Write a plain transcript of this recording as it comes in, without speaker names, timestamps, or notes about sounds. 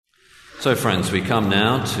So friends, we come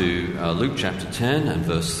now to Luke chapter 10 and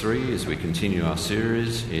verse 3 as we continue our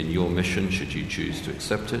series in Your Mission, should you choose to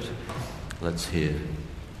accept it. Let's hear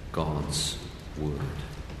God's word.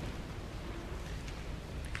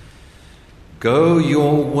 Go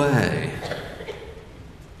your way.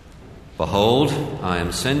 Behold, I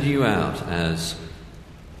am sending you out as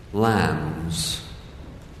lambs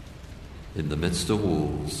in the midst of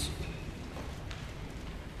wolves.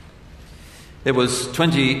 It was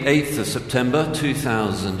 28th of September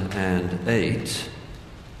 2008,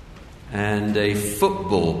 and a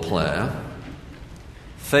football player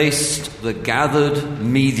faced the gathered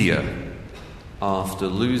media after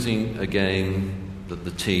losing a game that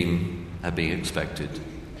the team had been expected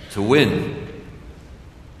to win.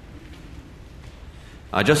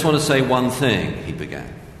 I just want to say one thing, he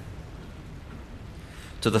began.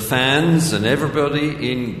 To the fans and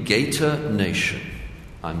everybody in Gator Nation,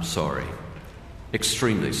 I'm sorry.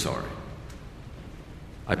 Extremely sorry.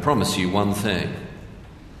 I promise you one thing.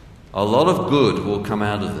 A lot of good will come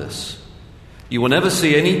out of this. You will never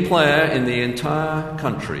see any player in the entire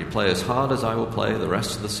country play as hard as I will play the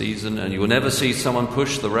rest of the season, and you will never see someone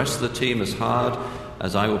push the rest of the team as hard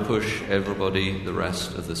as I will push everybody the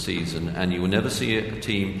rest of the season, and you will never see a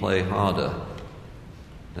team play harder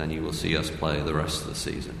than you will see us play the rest of the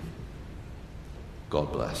season.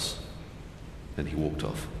 God bless. And he walked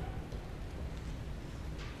off.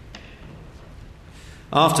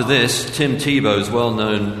 After this, Tim Tebow's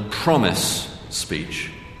well-known promise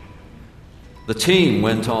speech, the team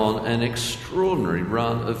went on an extraordinary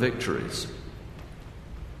run of victories.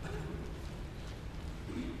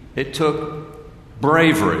 It took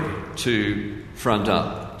bravery to front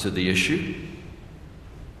up to the issue,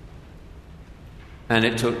 and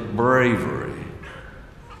it took bravery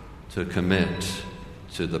to commit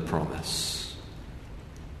to the promise.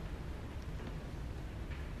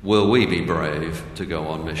 Will we be brave to go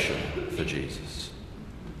on mission for Jesus?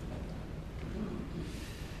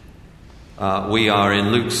 We are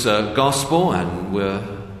in Luke's Gospel, and we're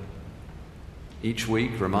each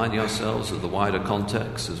week reminding ourselves of the wider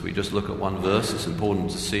context. As we just look at one verse, it's important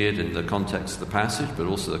to see it in the context of the passage, but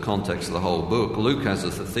also the context of the whole book. Luke has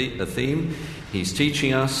a theme. He's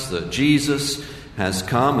teaching us that Jesus has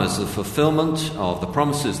come as the fulfillment of the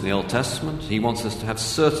promises in the Old Testament. He wants us to have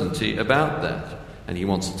certainty about that. And he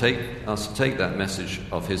wants us to take that message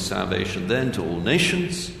of his salvation then to all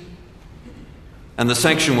nations. And the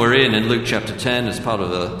section we're in Luke chapter 10 is part of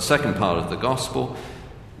the second part of the gospel,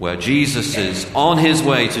 where Jesus is on his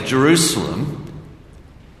way to Jerusalem.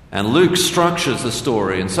 And Luke structures the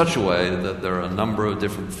story in such a way that there are a number of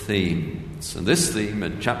different themes. And this theme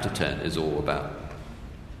in chapter 10 is all about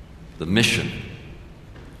the mission.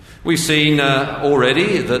 We've seen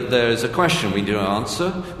already that there is a question we need to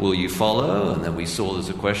answer. Will you follow? And then we saw there's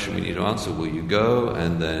a question we need to answer. Will you go?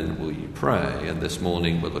 And then will you pray? And this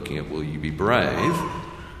morning we're looking at will you be brave?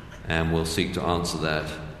 And we'll seek to answer that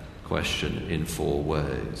question in four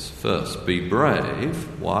ways. First, be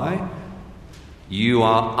brave. Why? You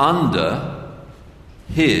are under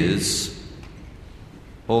his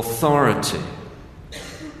authority.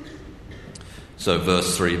 So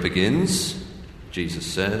verse 3 begins. Jesus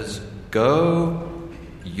says, go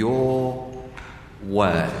your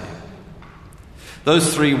way.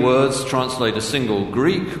 Those three words translate a single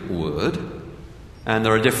Greek word, and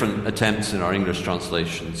there are different attempts in our English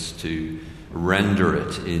translations to render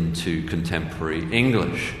it into contemporary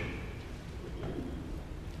English.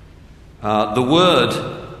 The word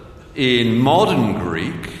in modern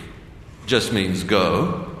Greek just means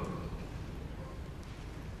go.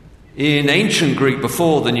 In ancient Greek,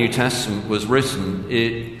 before the New Testament was written,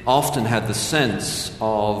 it often had the sense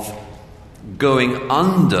of going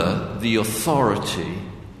under the authority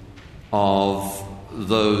of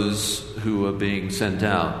those who were being sent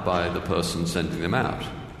out by the person sending them out.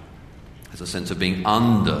 There's a sense of being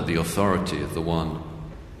under the authority of the one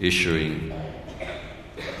issuing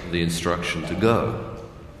the instruction to go.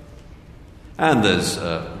 And there's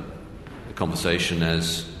a conversation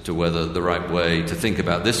as to whether the right way to think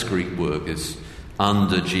about this Greek word is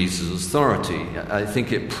under Jesus' authority. I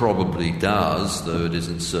think it probably does, though it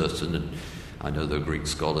isn't certain. And I know there are Greek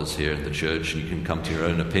scholars here in the church, and you can come to your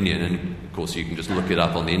own opinion. And of course, you can just look it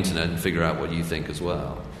up on the internet and figure out what you think as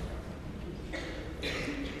well.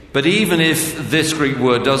 But even if this Greek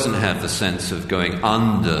word doesn't have the sense of going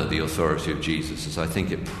under the authority of Jesus, as I think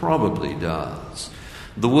it probably does,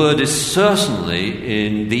 the word is certainly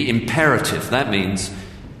in the imperative. That means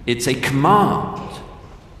it's a command.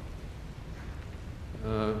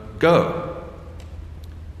 Go.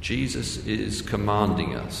 Jesus is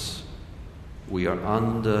commanding us. We are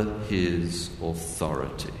under his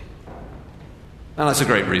authority. And that's a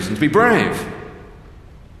great reason to be brave.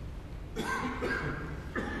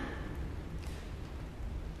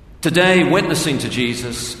 Today, witnessing to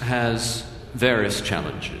Jesus has various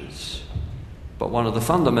challenges. But one of the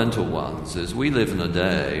fundamental ones is we live in a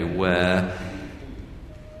day where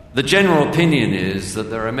the general opinion is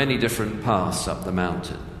that there are many different paths up the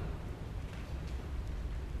mountain.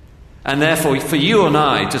 And therefore, for you and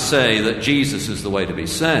I to say that Jesus is the way to be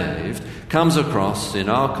saved comes across in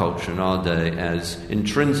our culture, in our day, as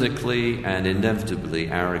intrinsically and inevitably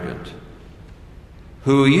arrogant.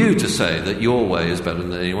 Who are you to say that your way is better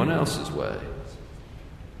than anyone else's way?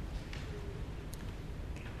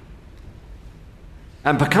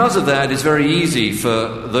 And because of that, it's very easy for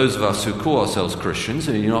those of us who call ourselves Christians,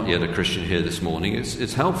 and you're not yet a Christian here this morning,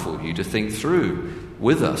 it's helpful for you to think through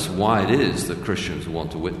with us why it is that Christians want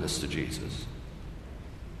to witness to Jesus.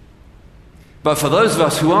 But for those of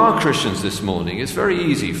us who are Christians this morning, it's very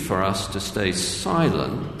easy for us to stay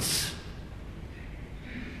silent.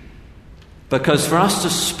 Because for us to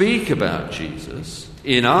speak about Jesus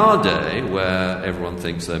in our day, where everyone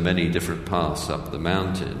thinks there are many different paths up the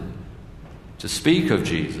mountain, to speak of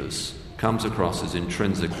Jesus comes across as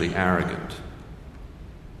intrinsically arrogant.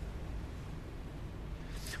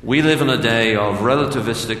 We live in a day of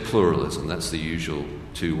relativistic pluralism. That's the usual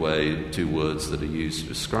two words that are used to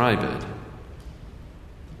describe it.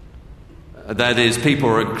 That is, people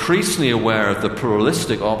are increasingly aware of the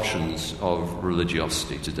pluralistic options of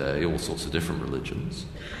religiosity today, all sorts of different religions.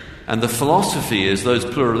 And the philosophy is those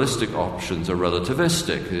pluralistic options are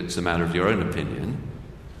relativistic. It's a matter of your own opinion.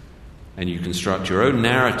 And you construct your own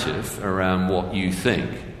narrative around what you think.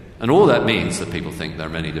 And all that means that people think there are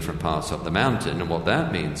many different paths up the mountain. And what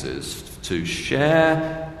that means is to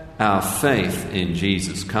share our faith in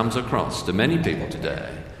Jesus comes across to many people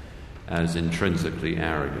today as intrinsically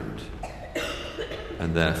arrogant.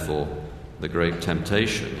 And therefore, the great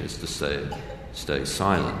temptation is to stay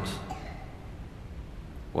silent.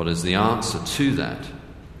 What is the answer to that?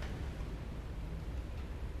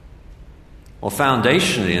 Well,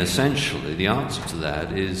 foundationally and essentially, the answer to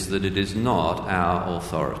that is that it is not our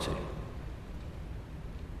authority.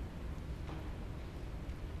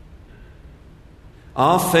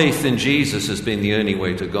 Our faith in Jesus as being the only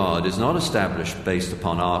way to God is not established based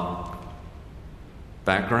upon our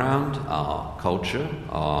background, our culture,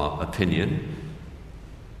 our opinion,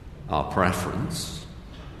 our preference.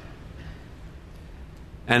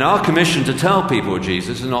 And our commission to tell people of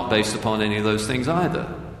Jesus is not based upon any of those things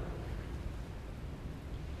either.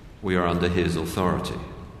 We are under his authority.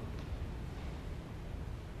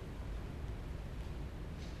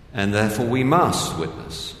 And therefore we must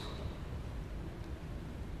witness.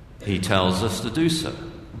 He tells us to do so.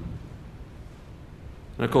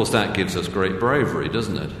 And of course that gives us great bravery,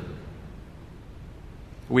 doesn't it?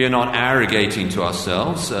 We are not arrogating to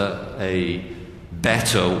ourselves a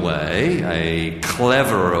better way, a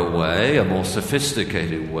cleverer way, a more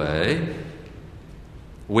sophisticated way.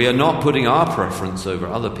 We are not putting our preference over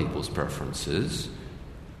other people's preferences.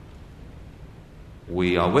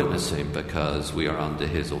 We are witnessing because we are under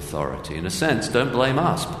his authority. In a sense, don't blame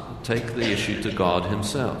us. Take the issue to God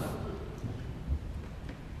himself.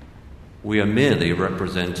 We are merely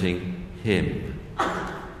representing him.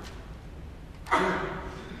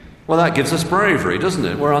 Well, that gives us bravery, doesn't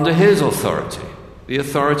it? We're under his authority, the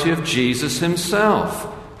authority of Jesus himself.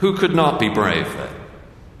 Who could not be brave then?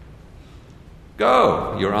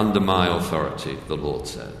 Go, you're under my authority, the Lord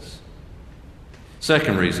says.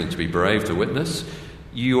 Second reason to be brave to witness,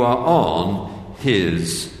 you are on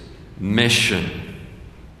his mission.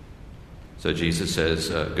 So Jesus says,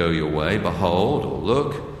 go your way, behold, or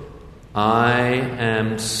look, I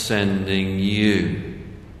am sending you.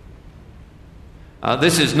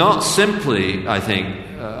 This is not simply, I think,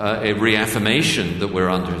 a reaffirmation that we're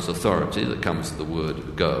under his authority that comes to the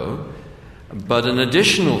word go, but an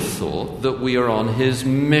additional thought that we are on his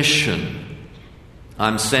mission.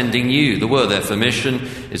 I'm sending you. The word there for mission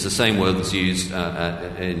is the same word that's used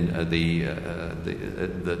that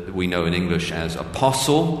we know in English as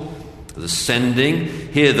apostle, the sending.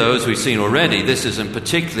 Here, though, as we've seen already, this isn't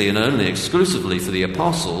particularly and only exclusively for the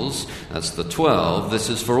apostles. That's the 12. This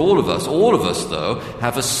is for all of us. All of us, though,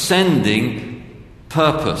 have a sending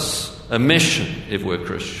purpose, a mission, if we're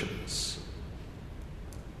Christians.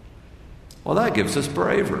 Well, that gives us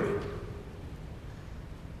bravery.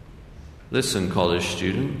 Listen, college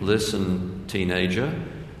student. Listen, teenager.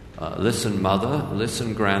 Listen, mother.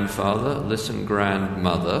 Listen, grandfather. Listen,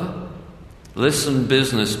 grandmother. Listen,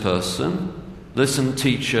 business person. Listen,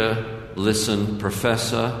 teacher. Listen,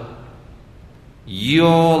 professor.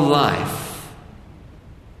 Your life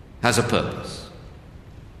has a purpose.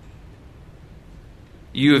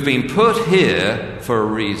 You have been put here for a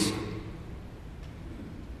reason.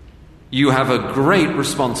 You have a great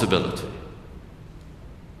responsibility.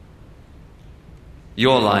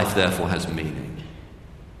 Your life, therefore, has meaning.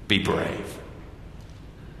 Be brave.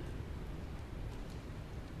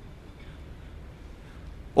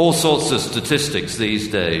 All sorts of statistics these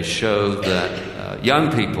days show that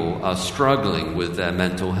young people are struggling with their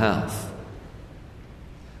mental health.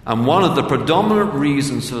 And one of the predominant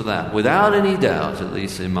reasons for that, without any doubt, at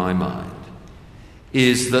least in my mind,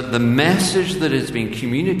 is that the message that is being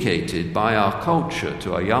communicated by our culture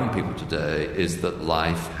to our young people today is that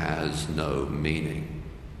life has no meaning.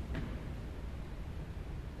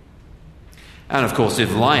 And of course,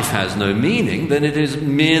 if life has no meaning, then it is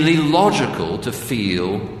merely logical to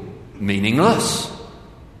feel meaningless.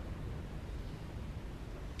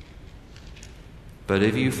 But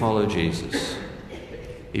if you follow Jesus,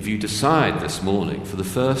 if you decide this morning for the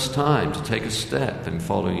first time to take a step in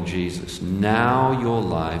following Jesus, now your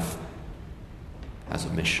life has a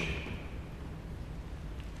mission.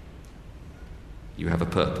 You have a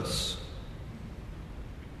purpose.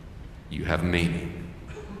 You have meaning.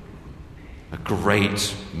 A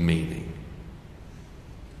great meaning.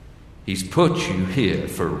 He's put you here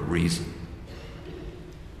for a reason.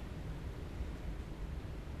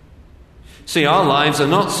 See, our lives are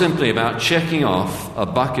not simply about checking off a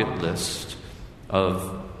bucket list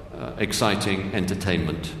of exciting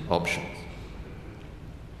entertainment options.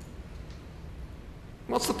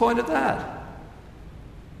 What's the point of that?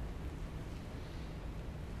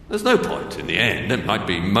 There's no point in the end. It might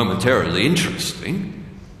be momentarily interesting,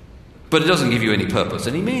 but it doesn't give you any purpose,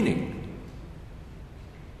 any meaning.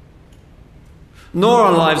 Nor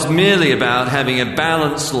are lives merely about having a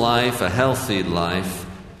balanced life, a healthy life,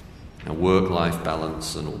 a work-life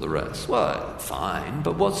balance and all the rest. Well, fine,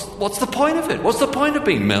 but what's the point of it? What's the point of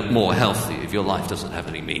being more healthy if your life doesn't have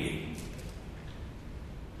any meaning?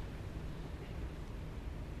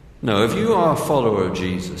 No, if you are a follower of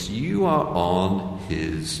Jesus, you are on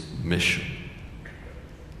his mission.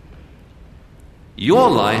 Your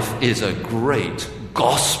life is a great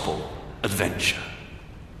gospel adventure.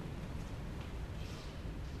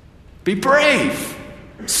 Be brave.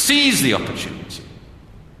 Seize the opportunity.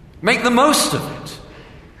 Make the most of it.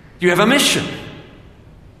 You have a mission.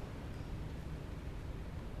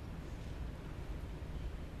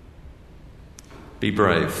 Be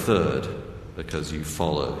brave, third, because you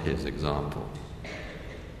follow his example.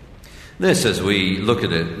 This, as we look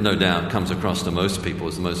at it, no doubt comes across to most people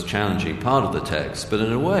as the most challenging part of the text, but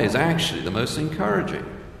in a way is actually the most encouraging.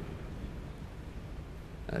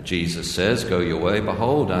 Jesus says, "Go your way,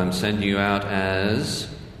 behold, I am sending you out as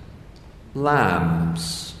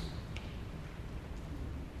lambs."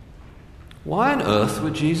 Why on earth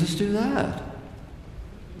would Jesus do that?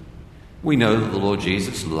 We know that the Lord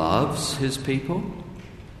Jesus loves his people.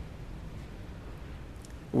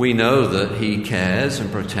 We know that he cares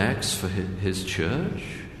and protects for his church.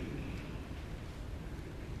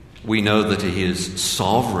 We know that he is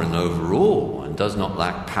sovereign over all and does not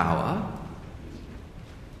lack power.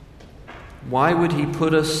 Why would he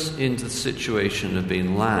put us into the situation of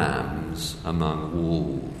being lambs among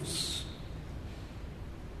wolves?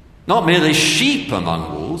 Not merely sheep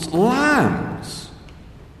among wolves, lambs.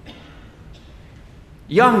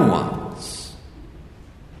 Young ones.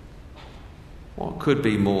 What could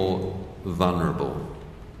be more vulnerable,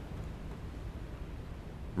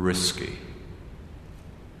 risky,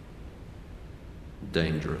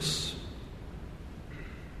 dangerous?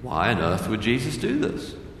 Why on earth would Jesus do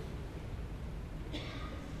this?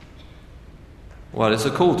 Well, it's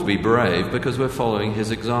a call to be brave because we're following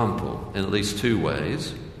his example in at least two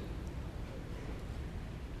ways.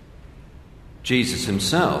 Jesus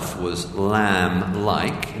himself was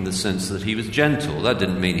lamb-like in the sense that he was gentle. That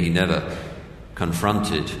didn't mean he never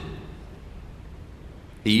confronted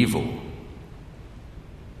evil.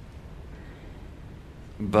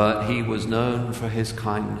 But he was known for his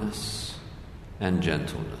kindness and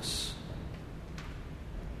gentleness.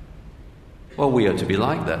 Well, we are to be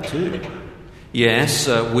like that too. Yes,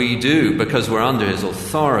 we do, because we're under his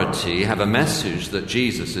authority, have a message that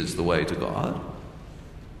Jesus is the way to God.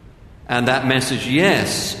 And that message,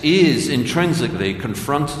 yes, is intrinsically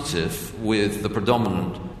confrontative with the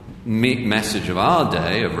predominant message of our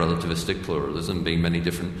day of relativistic pluralism, being many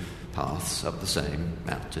different paths up the same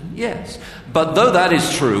mountain. Yes. But though that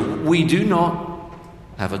is true, we do not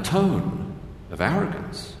have a tone of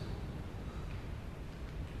arrogance.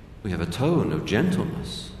 We have a tone of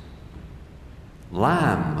gentleness.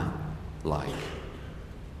 Lamb-like.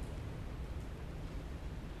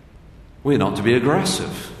 We're not to be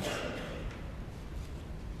aggressive,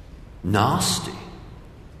 nasty,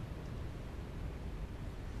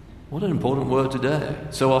 What an important word today.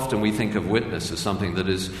 So often we think of witness as something that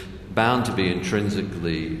is bound to be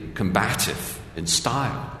intrinsically combative in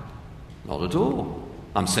style. Not at all.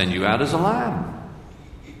 I'm sending you out as a lamb.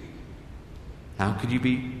 How could you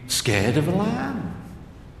be scared of a lamb?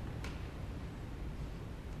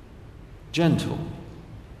 Gentle,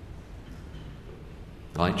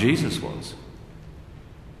 like Jesus was.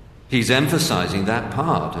 He's emphasizing that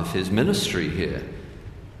part of his ministry here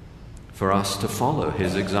for us to follow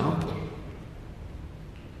his example.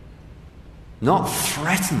 Not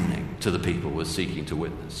threatening to the people we're seeking to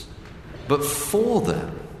witness, but for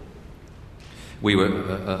them. We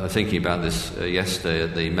were thinking about this yesterday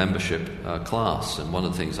at the membership class, and one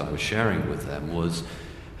of the things I was sharing with them was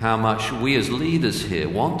how much we as leaders here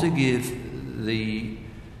want to give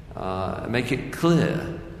make it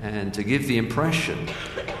clear and to give the impression,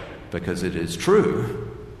 because it is true,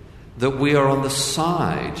 that we are on the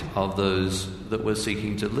side of those that we're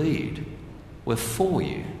seeking to lead. We're for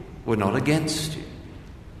you. We're not against you.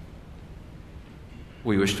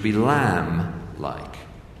 We wish to be lamb-like.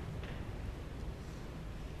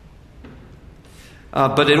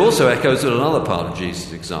 But it also echoes another part of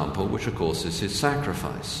Jesus' example, which of course is his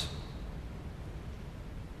sacrifice.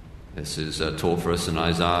 This is taught for us in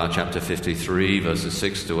Isaiah chapter 53, verses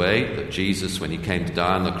 6 to 8, that Jesus, when he came to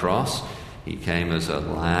die on the cross, he came as a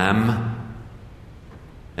lamb.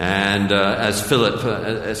 And as Philip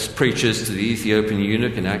preaches to the Ethiopian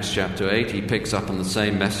eunuch in Acts chapter 8, he picks up on the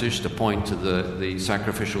same message to point to the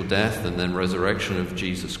sacrificial death and then resurrection of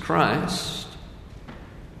Jesus Christ.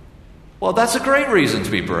 Well, that's a great reason to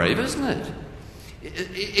be brave, isn't it?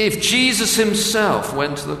 If Jesus himself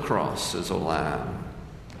went to the cross as a lamb,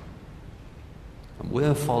 and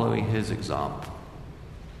we're following his example,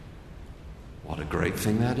 what a great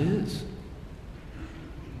thing that is.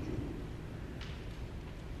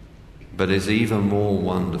 But it's even more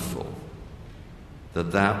wonderful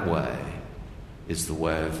that that way is the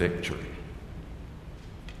way of victory.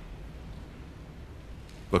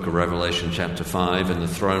 Book of Revelation chapter 5, in the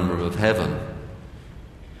throne room of heaven,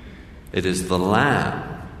 it is the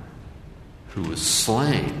Lamb who was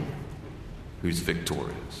slain who's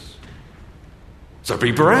victorious. So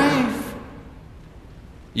be brave.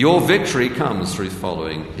 Your victory comes through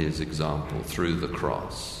following his example, through the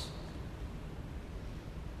cross.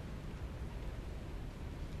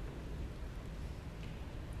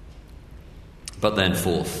 But then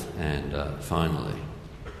fourth and finally,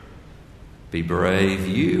 be brave.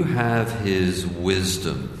 You have his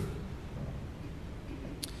wisdom.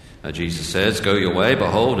 Jesus says, go your way.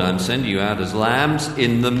 Behold, I'm sending you out as lambs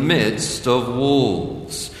in the midst of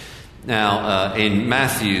wolves. Now, in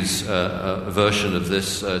Matthew's version of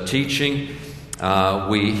this teaching,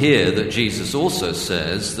 we hear that Jesus also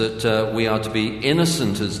says that we are to be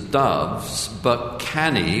innocent as doves, but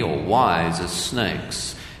canny or wise as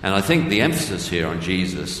snakes. And I think the emphasis here on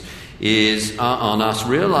Jesus is on us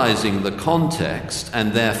realizing the context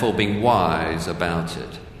and therefore being wise about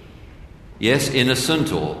it. Yes,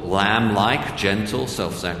 innocent or lamb-like, gentle,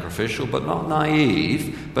 self-sacrificial, but not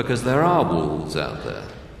naive, because there are wolves out there.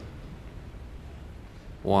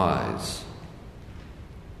 Wise.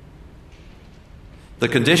 The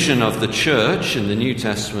condition of the church in the New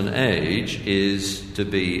Testament age is to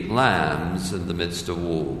be lambs in the midst of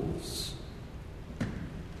wolves.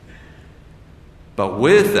 But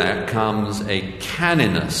with that comes a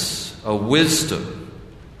canniness, a wisdom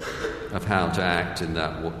of how to act in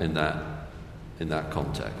that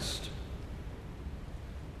context.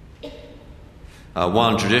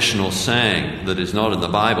 One traditional saying that is not in the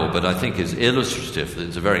Bible, but I think is illustrative,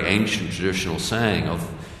 it's a very ancient traditional saying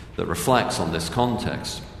that reflects on this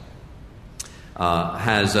context,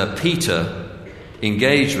 has Peter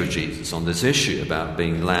engaged with Jesus on this issue about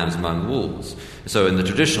being lambs among wolves. So in the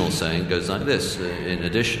traditional saying, it goes like this. In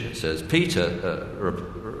addition, it says, Peter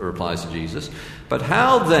replies to Jesus, but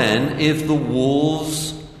how then if the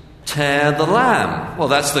wolves tear the lamb? Well,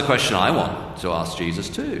 that's the question I want to ask Jesus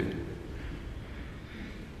too.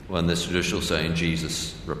 When this traditional saying,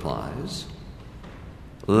 Jesus replies,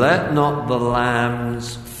 let not the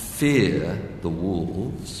lambs fear the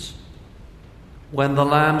wolves when the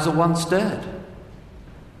lambs are once dead.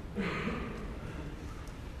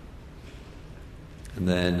 And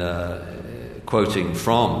then, quoting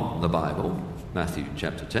from the Bible, Matthew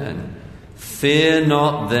chapter 10, fear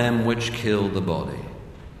not them which kill the body.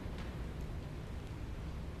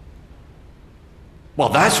 Well,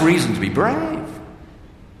 that's reason to be brave.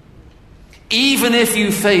 Even if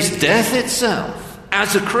you face death itself,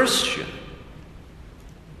 as a Christian,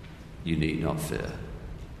 you need not fear.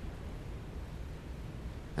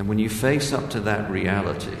 And when you face up to that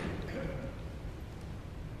reality,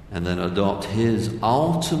 and then adopt his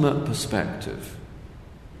ultimate perspective,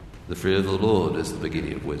 the fear of the Lord is the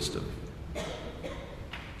beginning of wisdom,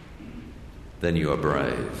 then you are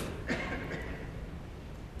brave.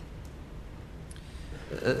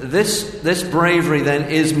 This bravery then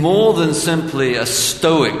is more than simply a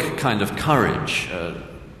stoic kind of courage.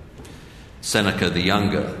 Seneca the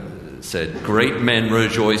Younger said, "Great men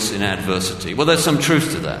rejoice in adversity." Well, there's some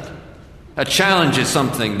truth to that. A challenge is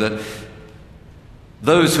something that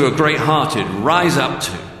those who are great-hearted rise up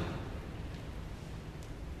to.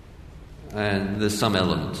 And there's some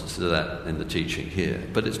element to that in the teaching here.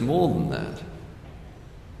 But it's more than that.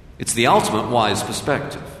 It's the ultimate wise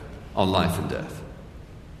perspective on life and death.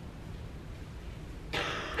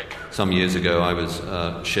 Some years ago, I was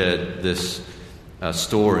shared this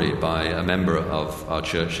story by a member of our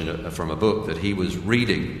church from a book that he was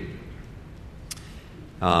reading.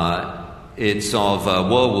 It's of a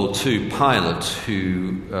World War II pilot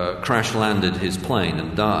who crash-landed his plane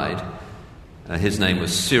and died. His name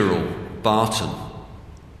was Cyril Barton.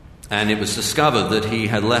 And it was discovered that he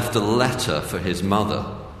had left a letter for his mother.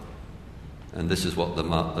 And this is what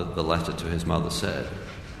the letter to his mother said.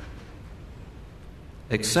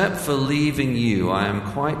 "Except for leaving you, I am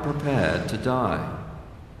quite prepared to die.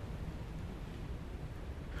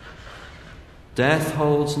 Death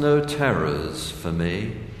holds no terrors for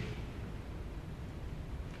me.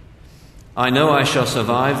 I know I shall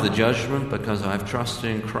survive the judgment because I have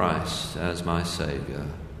trusted in Christ as my Saviour.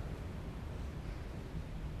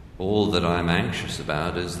 All that I am anxious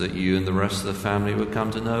about is that you and the rest of the family would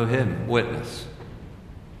come to know Him." Witness.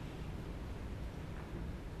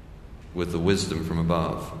 With the wisdom from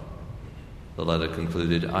above, the letter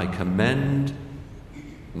concluded, "I commend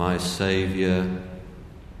my Saviour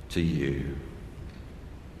to you."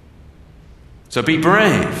 So be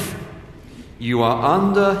brave. You are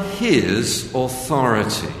under His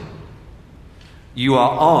authority. You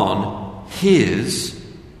are on His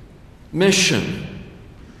mission.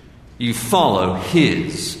 You follow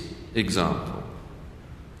His example.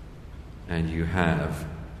 And you have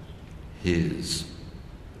His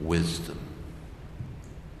wisdom.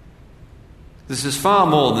 This is far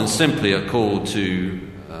more than simply a call to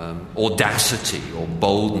audacity or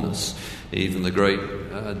boldness. Even the great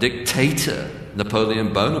dictator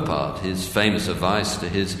Napoleon Bonaparte, his famous advice to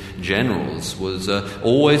his generals was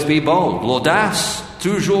always be bold. L'audace,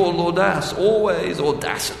 toujours l'audace, always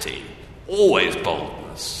audacity, always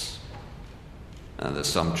boldness. And there's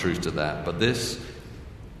some truth to that, but this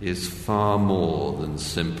is far more than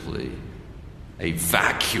simply a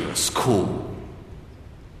vacuous call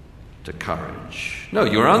to courage. No,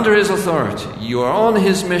 you're under His authority. You are on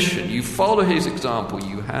His mission. You follow His example.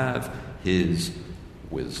 You have His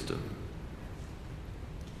wisdom.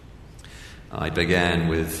 I began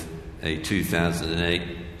with a 2008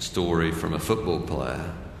 story from a football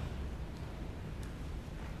player.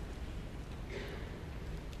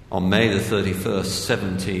 On May the 31st,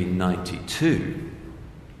 1792,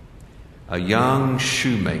 a young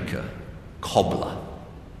shoemaker, cobbler,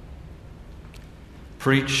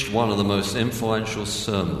 preached one of the most influential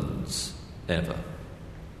sermons ever.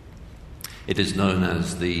 It is known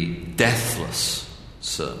as the Deathless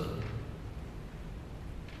Sermon.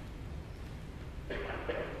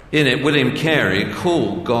 In it, William Carey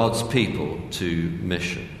called God's people to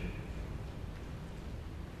mission.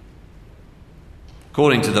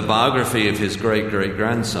 According to the biography of his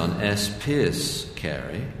great-great-grandson, S. Pierce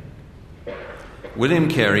Carey, William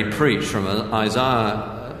Carey preached from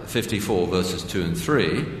Isaiah 54, verses 2 and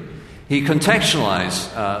 3. He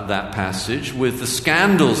contextualized that passage with the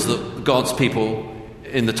scandals that God's people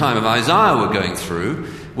in the time of Isaiah were going through,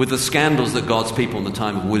 with the scandals that God's people in the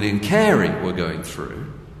time of William Carey were going through.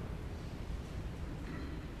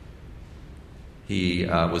 He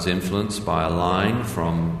was influenced by a line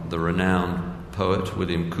from the renowned poet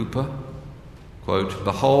William Cowper, quote,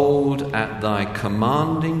 "Behold, at thy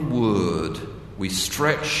commanding word we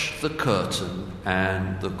stretch the curtain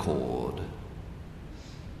and the cord."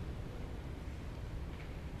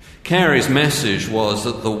 Carey's message was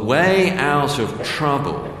that the way out of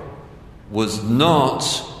trouble was not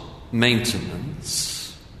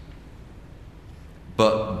maintenance,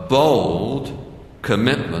 but bold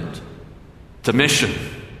commitment to mission.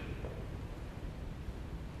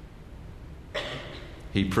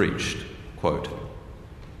 He preached, quote,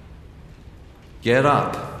 "Get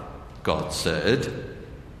up," God said.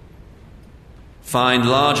 "Find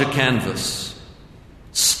larger canvas,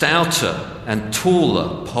 stouter and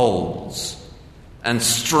taller poles, and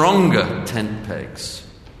stronger tent pegs.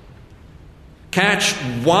 Catch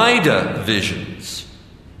wider visions.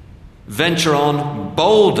 Venture on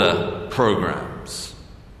bolder programs.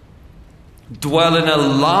 dwell in a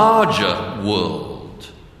larger world.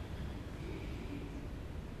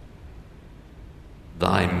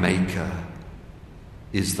 Thy Maker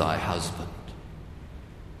is thy husband.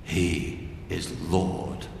 He is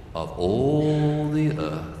Lord of all the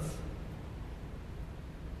earth.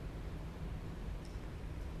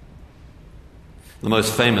 The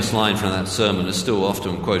most famous line from that sermon is still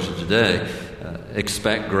often quoted today.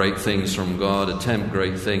 Expect great things from God, attempt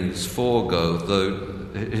great things, forego, though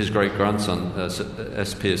his great-grandson,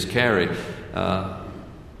 S. Pierce Carey,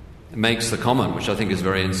 makes the comment, which I think is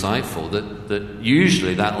very insightful, that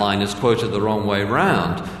usually that line is quoted the wrong way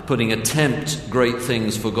round, putting attempt great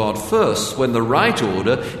things for God first, when the right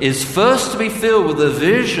order is first to be filled with a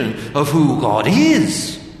vision of who God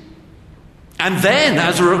is, and then,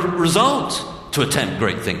 as a result, to attempt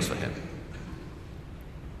great things for him.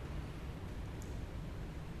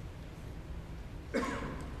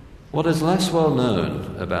 What is less well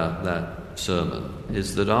known about that sermon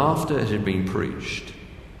is that after it had been preached,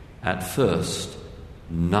 at first,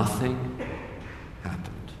 nothing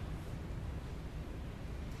happened.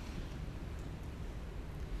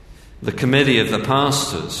 The committee of the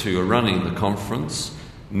pastors who were running the conference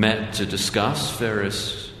met to discuss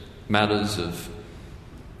various matters of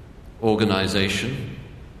organization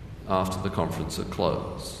after the conference had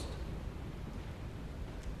closed.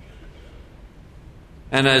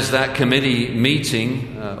 And as that committee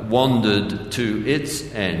meeting wandered to its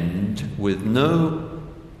end with no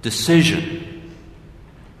decision,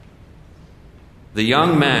 the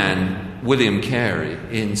young man, William Carey,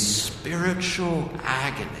 in spiritual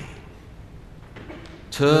agony,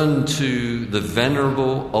 turned to the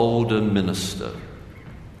venerable older minister,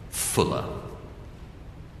 Fuller,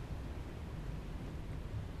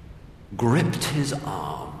 gripped his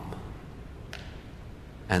arm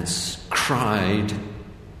and cried,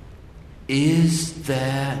 "Is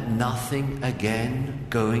there nothing again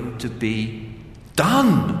going to be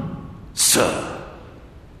done, sir?"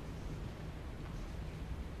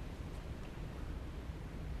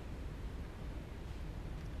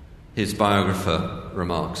 His biographer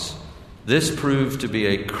remarks, "This proved to be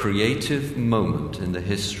a creative moment in the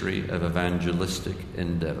history of evangelistic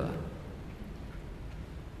endeavor."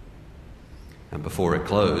 And before it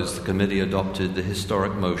closed, the committee adopted the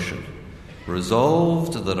historic motion,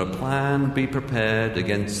 resolved that a plan be prepared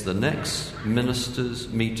against the next ministers'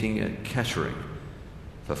 meeting at Kettering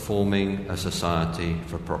for forming a society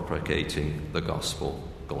for propagating the gospel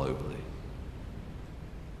globally.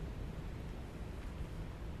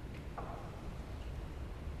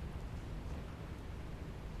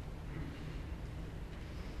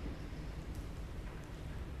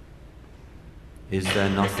 Is there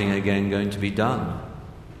nothing again going to be done,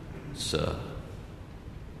 sir?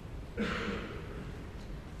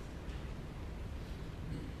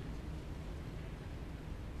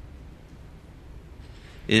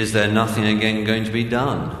 Is there nothing again going to be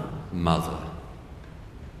done, mother?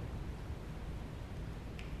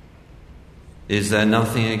 Is there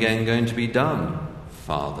nothing again going to be done,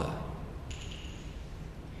 father?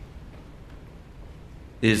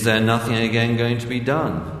 Is there nothing again going to be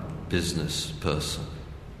done, business person?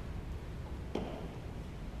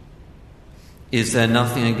 Is there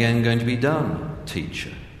nothing again going to be done,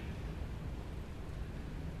 teacher?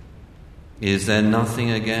 Is there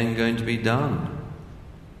nothing again going to be done,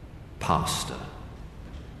 pastor?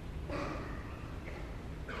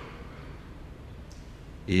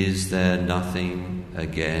 Is there nothing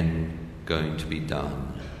again going to be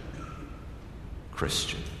done,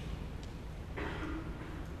 Christian?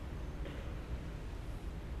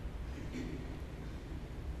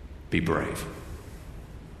 Be brave.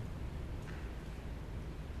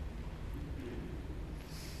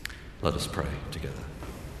 Let us pray together.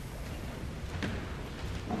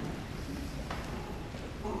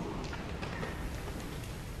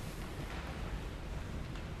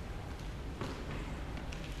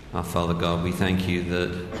 Our Father God, we thank you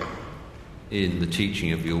that in the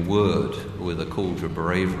teaching of your word, with a call to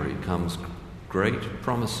bravery, comes great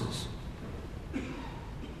promises.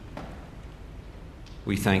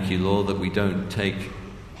 We thank you, Lord, that we don't take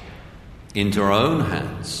into our own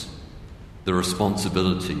hands the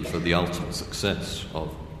responsibility for the ultimate success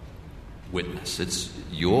of witness. It's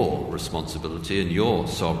your responsibility and your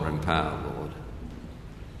sovereign power, Lord.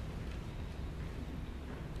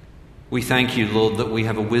 We thank you, Lord, that we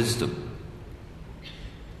have a wisdom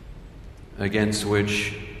against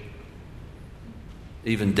which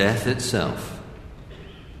even death itself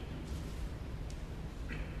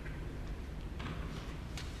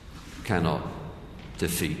cannot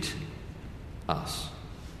defeat us,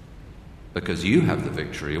 because you have the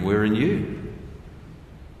victory and we're in you.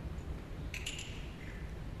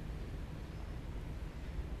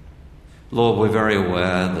 Lord, we're very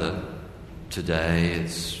aware that today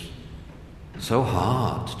it's so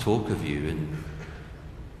hard to talk of you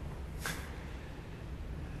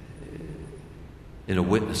in a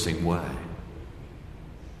witnessing way.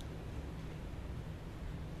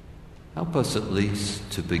 Help us at least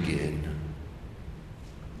to begin.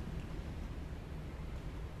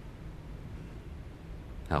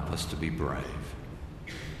 Help us to be brave.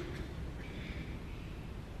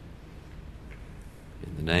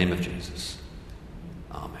 In the name of Jesus,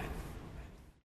 amen.